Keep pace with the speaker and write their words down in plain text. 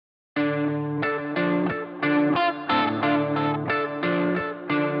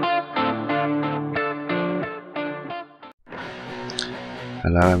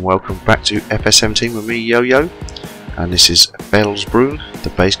Hello and welcome back to ep10 with me, Yo-Yo, and this is Felsbrunn,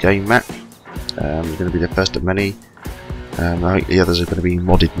 the base game map. It's going to be the first of many. I think the others are going to be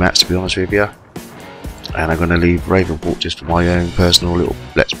modded maps, to be honest with you. And I'm going to leave Ravenport just for my own personal little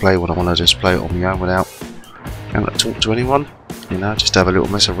let's play when I want to just play it on my own without having to talk to anyone. You know, just have a little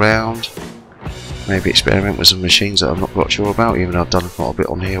mess around. Maybe experiment with some machines that I'm not quite sure about, even though I've done quite a bit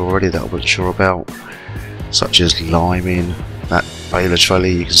on here already that I wasn't sure about, such as liming that baler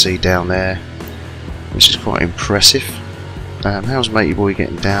trolley you can see down there, which is quite impressive. How's matey boy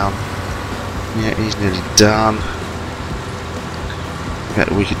getting down? Yeah, he's nearly done. Yeah,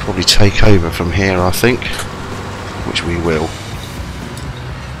 we could probably take over from here, I think, which we will.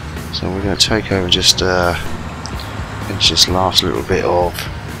 So we're going to take over and just finish this last little bit of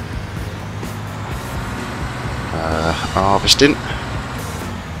harvesting.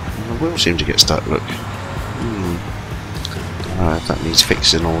 And the wheel seems to get stuck, look. I don't know if that needs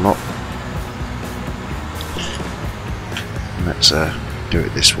fixing or not. Let's do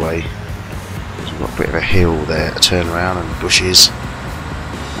it this way. So we've got a bit of a hill there to turn around and bushes.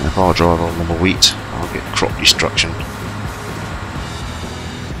 And if I drive on the wheat, I'll get crop destruction.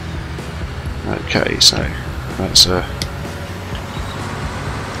 Okay, so let's get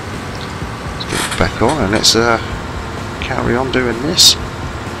it back on and let's carry on doing this.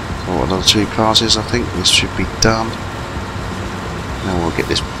 Oh, another 2 passes, I think this should be done. Now we'll get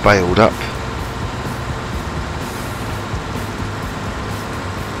this baled up.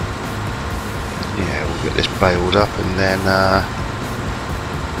 Yeah, we'll get this baled up and then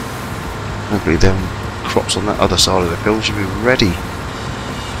hopefully them crops on that other side of the field should be ready.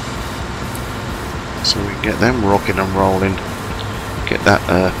 So we can get them rocking and rolling. Get that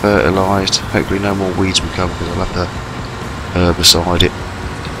fertilised. Hopefully no more weeds will come because I'll have to herbicide it.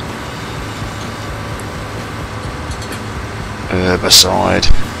 Herbicide.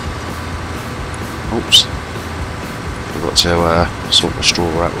 Oops. Forgot to sort my straw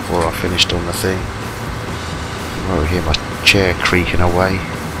out before I finished on the thing. You won't hear my chair creaking away.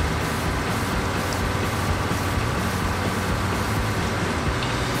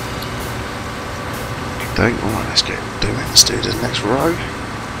 Alright, let's get doing. Let's do the next row.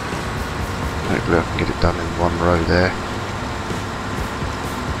 Hopefully I can get it done in one row there.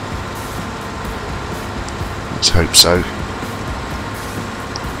 Let's hope so.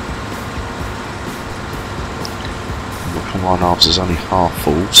 My halves is only half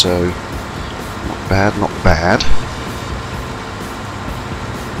full, so not bad, not bad.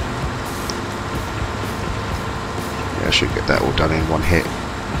 Yeah, I should get that all done in one hit.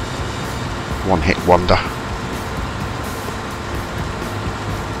 One hit wonder.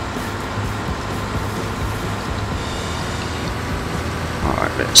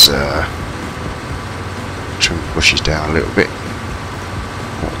 Alright, let's trim the bushes down a little bit.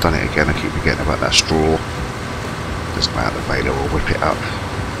 Oh, I've done it again, I keep forgetting about that straw. Doesn't matter, the baler will whip it up.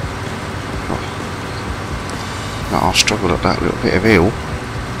 Oh, I've struggled up that little bit of hill.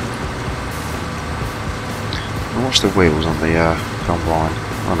 What's the wheels on the combine?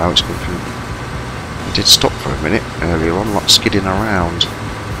 Oh no, it's confusing. It did stop for a minute earlier on, like skidding around.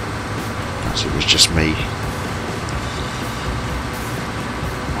 Perhaps it was just me.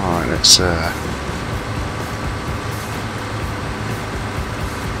 Alright, let's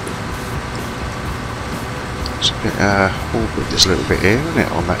it's a bit awkward this little bit here, isn't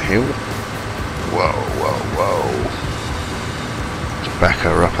it, on that hill? Whoa, whoa, whoa. Let's back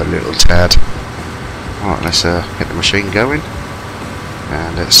her up a little tad. Alright, let's get the machine going.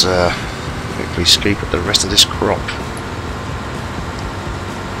 And let's quickly scoop at the rest of this crop.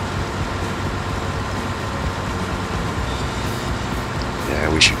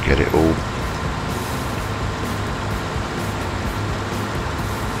 Yeah, we should get it all.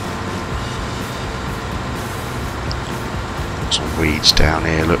 Some weeds down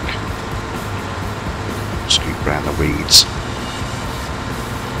here, look. Scoop round the weeds.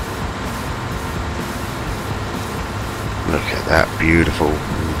 Look at that, beautiful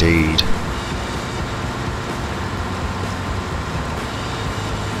indeed.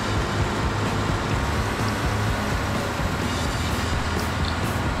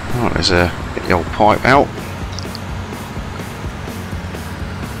 Right, let's get the old pipe out.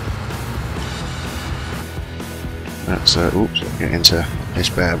 Let's oops, get into this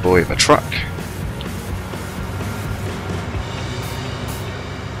bad boy of a truck.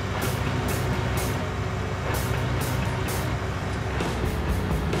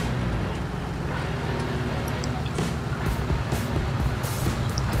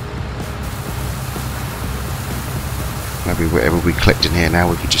 Maybe whatever we collect in here now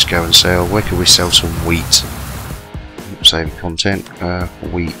we could just go and sell. Where could we sell some wheat? Oops, saving content.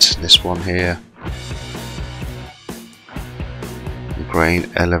 Wheat, this one here. The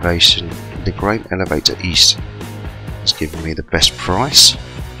grain elevator east has given me the best price.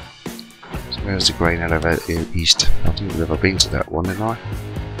 So where's the grain elevator east? I don't think I've ever been to that one, have I?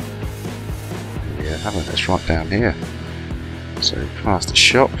 Yeah, I haven't. It's right down here. So past the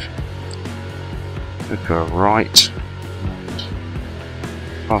shop, we'll go right, and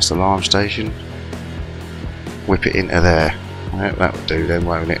past the alarm station, whip it into there. Yeah, that would do then,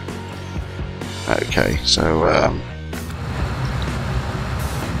 won't it? Okay, so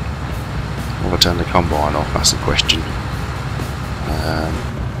will I turn the combine off? That's the question.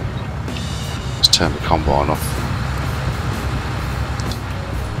 Let's turn the combine off.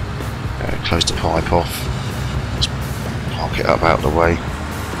 Close the pipe off. Let's park it up out of the way.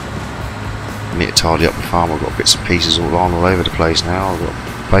 I need to tidy up the farm. I've got bits and pieces all over the place now. I've got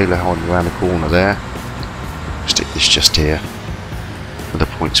a baler hiding around the corner there. Stick this just here with the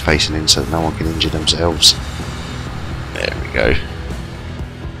points facing in so that no one can injure themselves. There we go.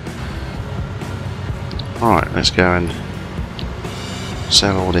 Right, let's go and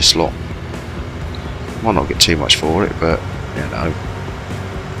sell all this lot. Might not get too much for it, but you know,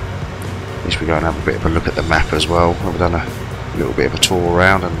 at least we go and have a bit of a look at the map as well. We've done a little bit of a tour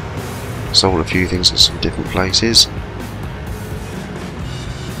around and sold a few things in some different places.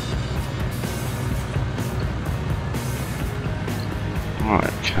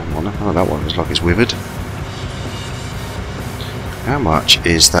 Right, come on. Oh, that one looks like it's withered. How much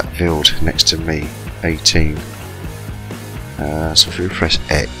is that field next to me? 18. So if we press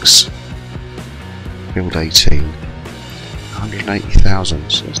X, field 18, 180,000.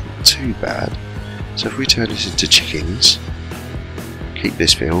 So it's not too bad. So if we turn this into chickens, keep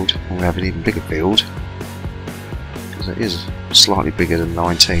this field, and we have an even bigger field, because it is slightly bigger than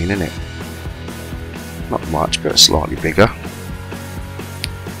 19, isn't it? Not much, but slightly bigger.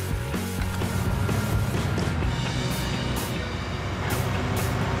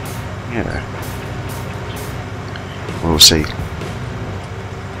 Yeah, we'll see.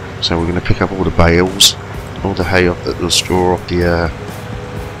 So we're going to pick up all the bales, all the hay off the straw off the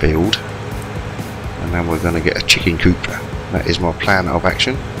field, and then we're going to get a chicken coop. That is my plan of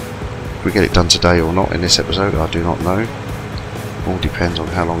action. If we get it done today or not in this episode, I do not know. All depends on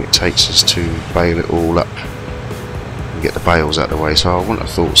how long it takes us to bale it all up and get the bales out of the way, so I wouldn't have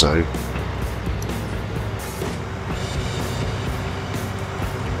thought so.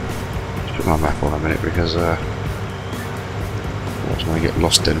 Let's put my map on a minute because I was going to get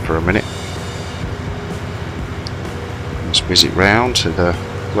lost in for a minute. Let's whiz it round to the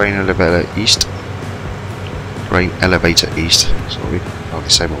grain elevator east. Grain elevator east. Sorry, I can't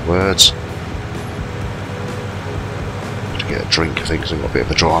say my words. Have to get a drink, I think, because I've got a bit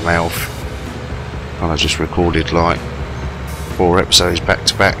of a dry mouth. And I just recorded like 4 episodes back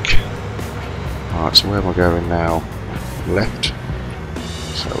to back. Alright, so where am I going now? Left.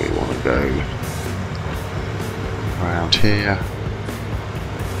 So we want to go around here. I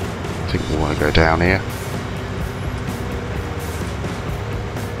think we want to go down here.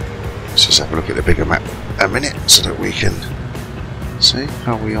 Let's just have a look at the bigger map a minute so that we can see.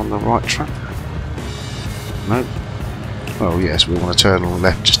 Are we on the right track? No. Oh yes, we want to turn on the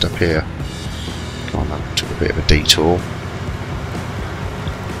left just up here. Come on, I took a bit of a detour.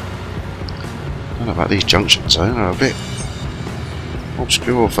 I don't know about these junctions though, they're a bit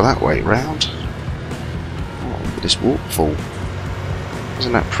obscure for that way round. Oh, look at this waterfall.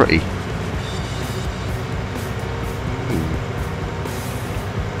 Isn't that pretty?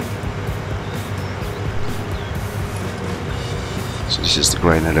 So this is the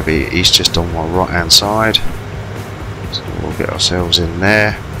grain elevator east, just on my right hand side. So we'll get ourselves in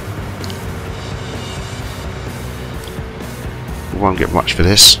there. We won't get much for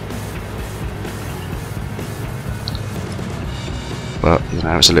this, but you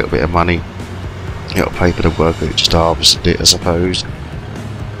know, it's a little bit of money. It'll pay for the work that it just harvested it, I suppose.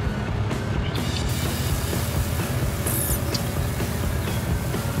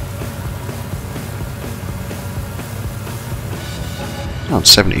 On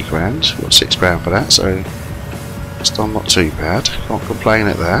 70 grand, got 6 grand for that, so still not too bad. Can't complain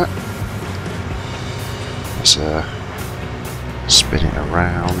at that. Let's spin it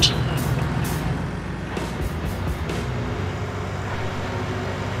around.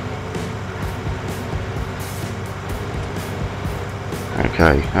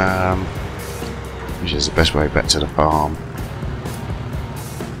 Okay, which is the best way back to the farm?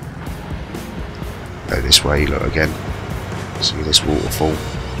 Go this way, look again. See this waterfall.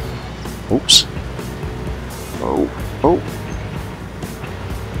 Oops. Oh, oh.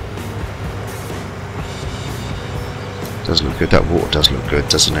 Does look good. That water does look good,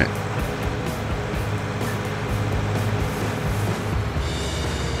 doesn't it?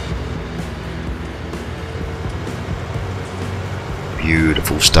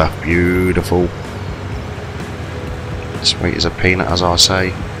 Beautiful stuff, beautiful. Sweet as a peanut, as I say.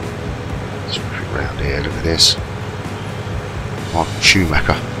 Let's move it round here, look at this. Michael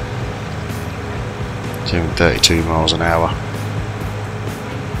Schumacher. Doing 32 miles an hour.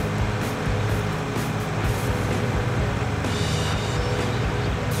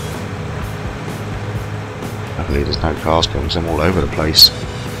 Luckily there's no cars coming, because I'm all over the place.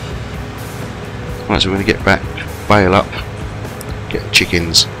 Right, so we're going to get back, bail up, get the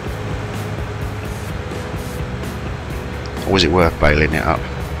chickens. Or is it worth bailing it up?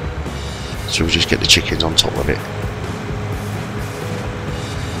 So we'll just get the chickens on top of it.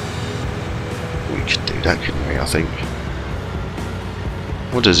 We could do that, couldn't we, I think.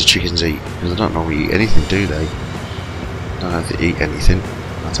 What does the chickens eat? Because they don't normally eat anything, do they? I don't know if they eat anything.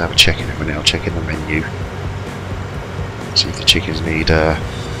 I'll have to have a check in a minute. I'll check in the menu. See if the chickens need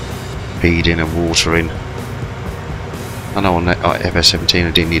feeding and watering. I know on that ep10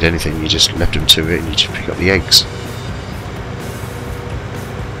 I didn't need anything, you just left them to it and you just pick up the eggs.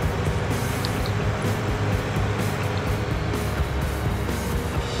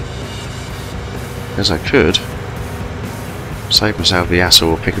 As I could save myself the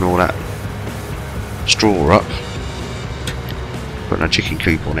hassle of picking all that straw up, putting a chicken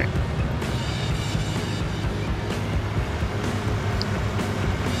coop on it.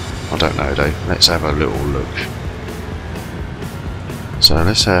 I don't know though, let's have a little look. So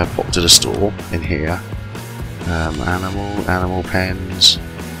let's pop to the store in here. Animal pens.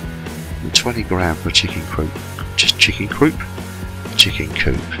 20 grand for a chicken coop. Just chicken coop? Chicken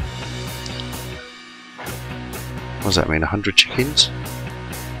coop. What does that mean? 100 chickens?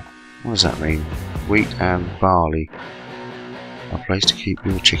 What does that mean? Wheat and barley. A place to keep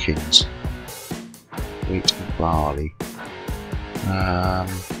your chickens. Wheat and barley.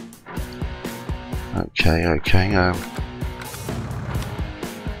 Okay.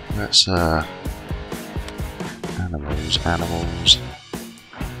 That's animals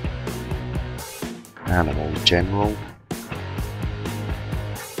general.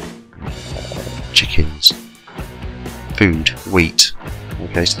 Chickens. Food, wheat.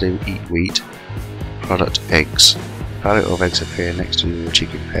 Okay, so they eat wheat. Product, eggs. Pallet of eggs appear next to your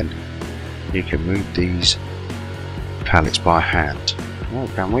chicken pen. You can move these pallets by hand. Oh,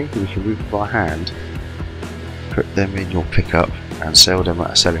 can we? We can move them by hand. Put them in your pickup and sell them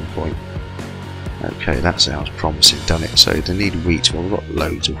at a selling point. Okay, that sounds promising, doesn't it? So they need wheat. Well, we've got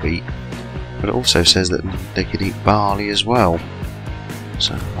loads of wheat. But it also says that they could eat barley as well.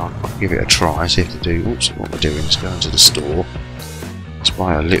 So I'll give it a try, see if they do. Oops, what we're doing is go into the store. Let's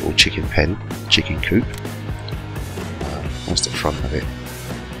buy a little chicken pen, chicken coop. What's the front of it?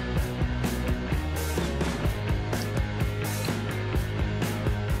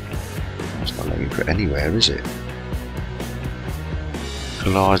 It's not letting me put anywhere, is it?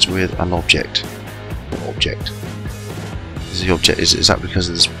 Collides with an object. What object? Is the object? Is that because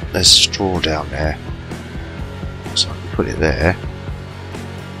there's straw down there? So I can put it there.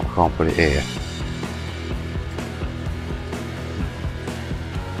 I can't put it here.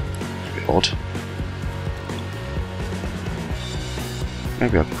 It's a bit odd.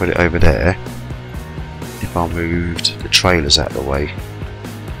 Maybe I can put it over there if I moved the trailers out of the way,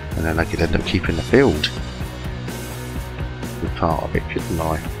 and then I could end up keeping the field with part of it, couldn't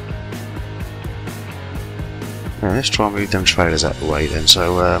I? Yeah, let's try and move them trailers out of the way then.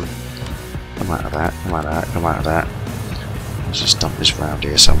 So come out of that, come out of that, come out of that. Let's just dump this round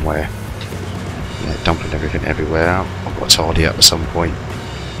here somewhere. Yeah, dumping everything everywhere. I've got to tidy up at some point.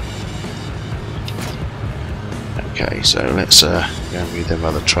 Okay, so let's go and move them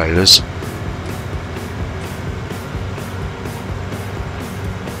other trailers.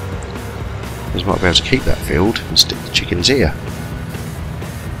 We might be able to keep that field and stick the chickens here.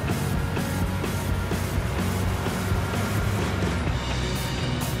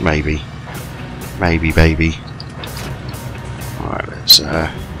 Maybe. Maybe, baby. Alright, let's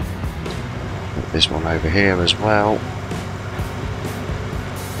put this one over here as well.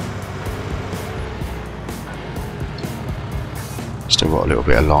 Still got a little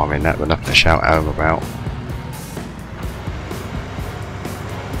bit of lime in that, but nothing to shout home about.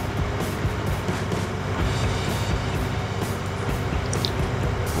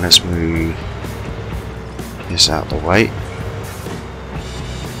 Let's move this out the way.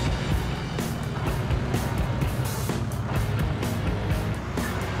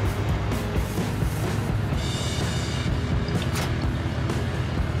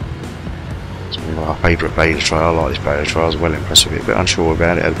 my favourite beta trial. I like this beta trial. I was well impressed with it, a bit unsure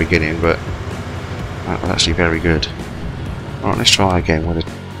about it at the beginning, but that was actually very good. Alright, let's try again with a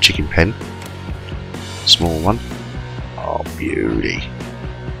chicken pen. Small one. Oh, beauty.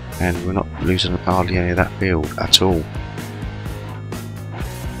 And we're not losing hardly any of that field at all.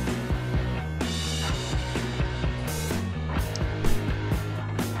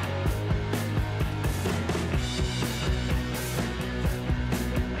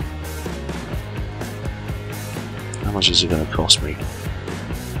 How much is it going to cost me?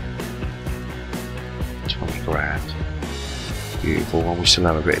 20 grand. Beautiful one. We still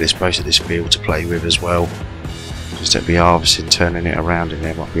have a bit of this, most of this field to play with as well. Just don't be harvesting, turning it around in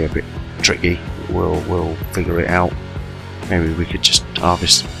there might be a bit tricky. We'll figure it out. Maybe we could just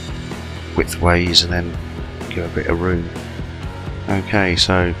harvest widthways and then give a bit of room. Okay,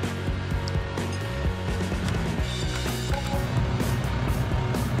 so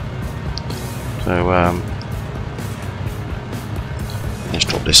let's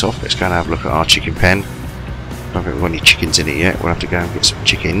drop this off. Let's go and have a look at our chicken pen. I don't think we've got any chickens in it yet. We'll have to go and get some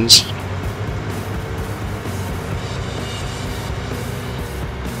chickens.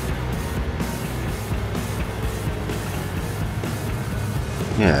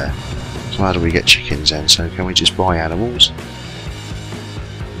 Yeah. So how do we get chickens then? So can we just buy animals?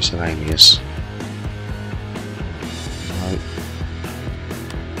 Miscellaneous. No.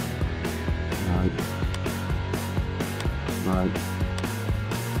 No. No.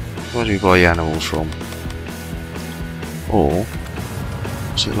 Where do we buy animals from? Or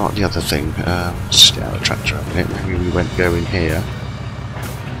is it like the other thing? Let's just get out the tractor a minute. Maybe we went go in here.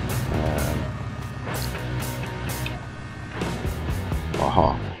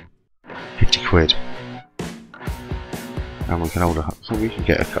 50 quid. And we can hold a, so we can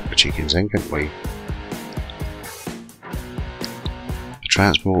get a couple of chickens then, can't we? The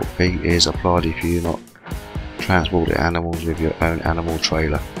transport fee is applied if you're not transporting animals with your own animal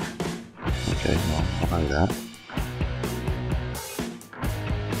trailer. Okay, well, I know that.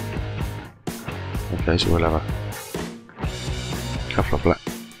 Okay, so we'll have a couple of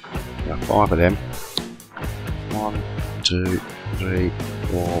 5 of them. 1, 2, 3,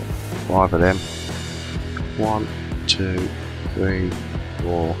 4, 5 of them. 1, 2, 3,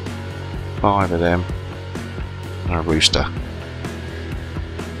 4, 5 of them. And a rooster.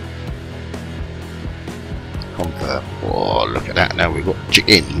 Confirm. Oh, look at that! Now we've got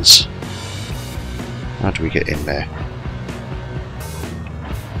chickens. How do we get in there?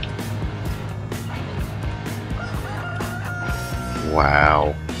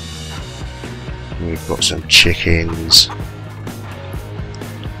 Wow. We've got some chickens.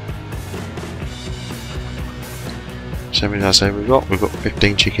 So many did I say we've got? We've got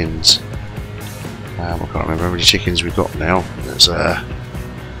 15 chickens. I can't remember how many chickens we've got now. Let's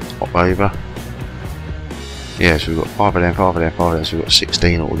hop over. Yeah, so we've got 5 of them, 5 of them, 5 of them, so we've got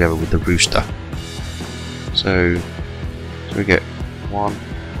 16 altogether with the rooster. So we get 1,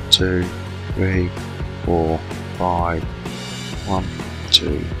 2, 3, 4, 5. 1,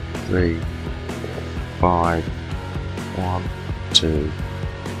 2, 3, 4, 5. 1, 2,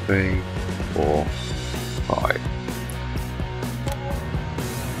 3, 4, 5.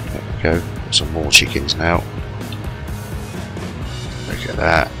 There we go. Got some more chickens now. Look at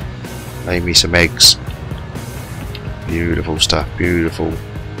that. Lay me some eggs. Beautiful stuff. Beautiful.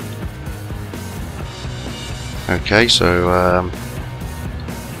 Okay, so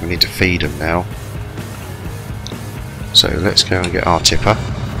we need to feed them now. So let's go and get our tipper.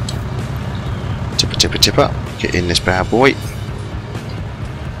 Tipper, tipper, tipper. Get in this bad boy.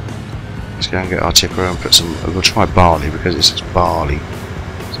 Let's go and get our tipper and put some. We'll try barley because it says barley.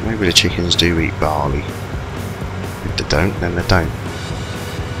 So maybe the chickens do eat barley. If they don't, then they don't.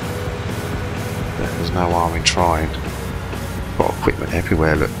 But there's no harm in trying. Got equipment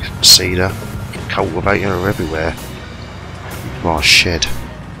everywhere. Look, cedar, cultivator are everywhere. Our shed.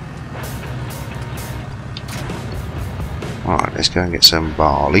 Alright, let's go and get some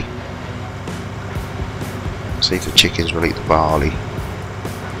barley. See if the chickens will eat the barley.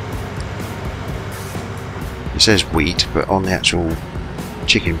 It says wheat, but on the actual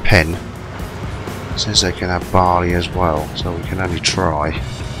chicken pen it says they can have barley as well, so we can only try.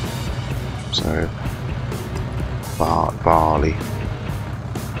 So barley.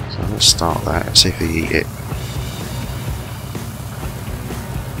 So let's start that and see if they eat it.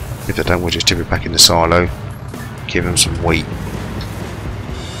 If they don't, we'll just tip it back in the silo. Give them some wheat.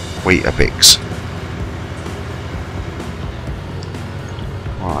 Weetabix.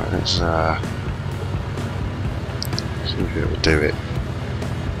 Right, let's see if it will do it.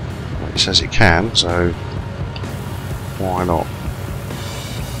 Well, it says it can, so why not?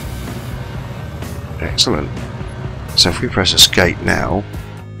 Excellent. So if we press escape now,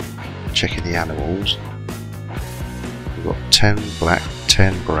 checking the animals, we've got 10 black,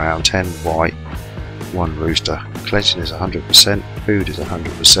 10 brown, 10 white, 1 rooster. Collection is 100%, food is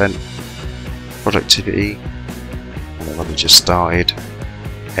 100%, productivity, and I've only just started,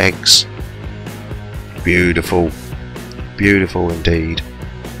 eggs, beautiful, beautiful indeed.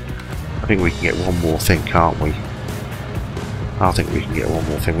 I think we can get one more thing, can't we? I think we can get one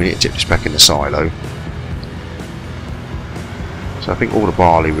more thing. We need to tip this back in the silo. So I think all the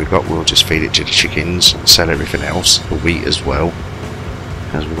barley we've got, we'll just feed it to the chickens and sell everything else. The wheat as well,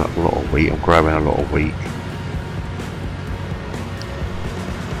 because we've got a lot of wheat. I'm growing a lot of wheat.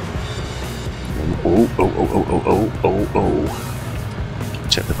 Oh.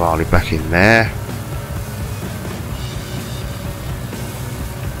 Check the barley back in there.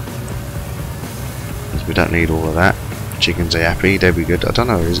 Because we don't need all of that. Chickens are happy, they'll be good. I don't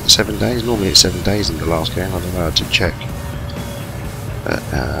know, is it 7 days? Normally it's 7 days in the last game, I don't know, I did check. But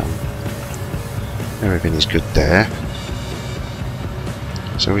everything is good there.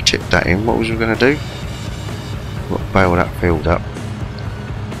 So we tipped that in. What was we going to do? We've got to bail that field up.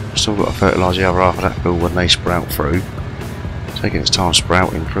 Still got to fertilise the other half of that field when they sprout through. Taking its time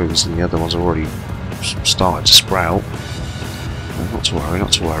sprouting through, and the other ones have already started to sprout. Not to worry,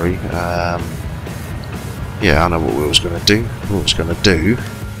 not to worry. Yeah, I know what we was going to do. What we was going to do.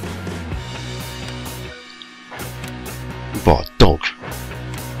 Buy a dog.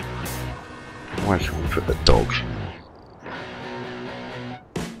 Where can we put the dog?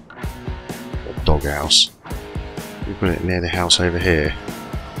 A dog house. We put it near the house over here.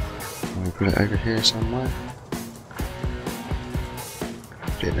 Can we put it over here somewhere?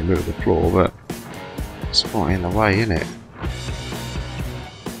 In the middle of the floor, but it's quite in the way, isn't it?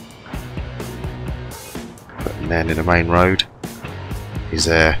 Then in the main road, he's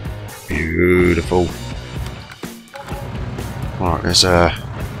there. Beautiful. Alright, let's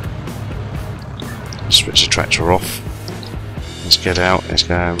switch the tractor off. Let's get out. Let's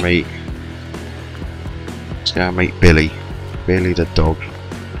go and meet. Let's go and meet Billy. Billy the dog.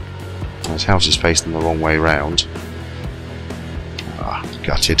 His house is facing the wrong way round. Ah,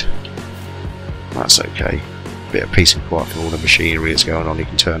 gutted. That's okay. Bit of peace and quiet for all the machinery that's going on. You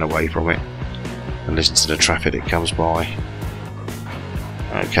can turn away from it and listen to the traffic that comes by.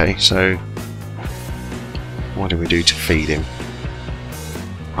 Okay, so what do we do to feed him?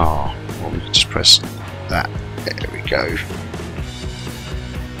 Ah, well, we can just press that. There we go.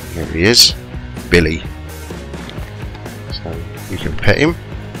 Here he is, Billy. So we can pet him.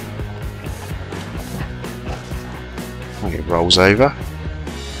 And it rolls over.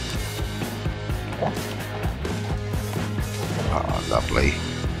 Ah, lovely.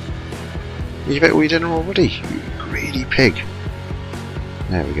 You bet we did already, you greedy pig.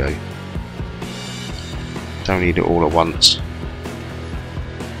 There we go. Don't need it all at once.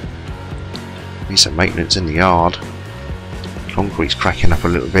 Need some maintenance in the yard. Concrete's cracking up a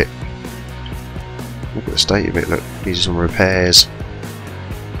little bit. Look at the state of it, look, needs some repairs.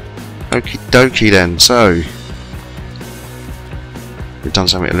 Okie dokie then, so we've done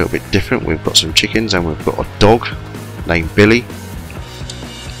something a little bit different. We've got some chickens and we've got a dog named Billy.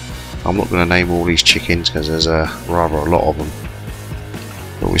 I'm not going to name all these chickens because there's rather a lot of them.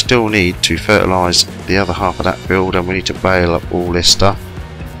 But we still need to fertilise the other half of that field, and we need to bale up all this stuff.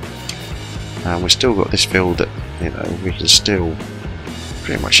 And we've still got this field that, you know, we can still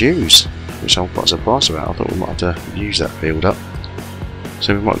pretty much use, which I'm quite surprised about. I thought we might have to use that field up.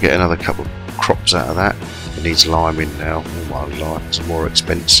 So we might get another couple of crops out of that. It needs liming now. Some more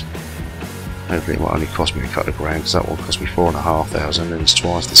expense. Hopefully it might only cost me a couple of grand, because that one cost me 4,500 and it's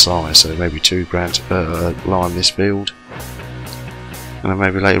twice the size, so maybe 2 grand to lime this field. And then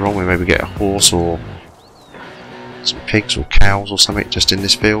maybe later on we maybe get a horse or some pigs or cows or something just in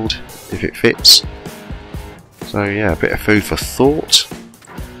this field, if it fits. So yeah, a bit of food for thought.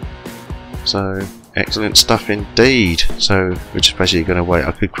 So excellent stuff indeed. So we're just basically going to wait.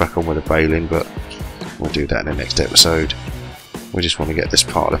 I could crack on with the baling, but we'll do that in the next episode. We just want to get this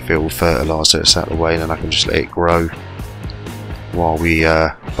part of the field fertilised so it's out of the way, and then I can just let it grow while we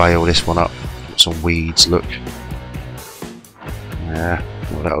bale this one up. Got some weeds, look. Yeah,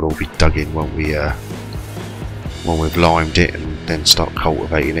 well, that'll all be dug in when we've limed it and then start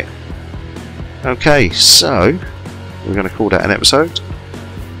cultivating it. Okay, so we're going to call that an episode.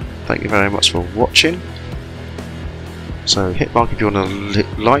 Thank you very much for watching. So hit like if you want to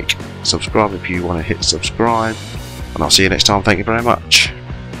like, subscribe if you want to hit subscribe. And I'll see you next time. Thank you very much.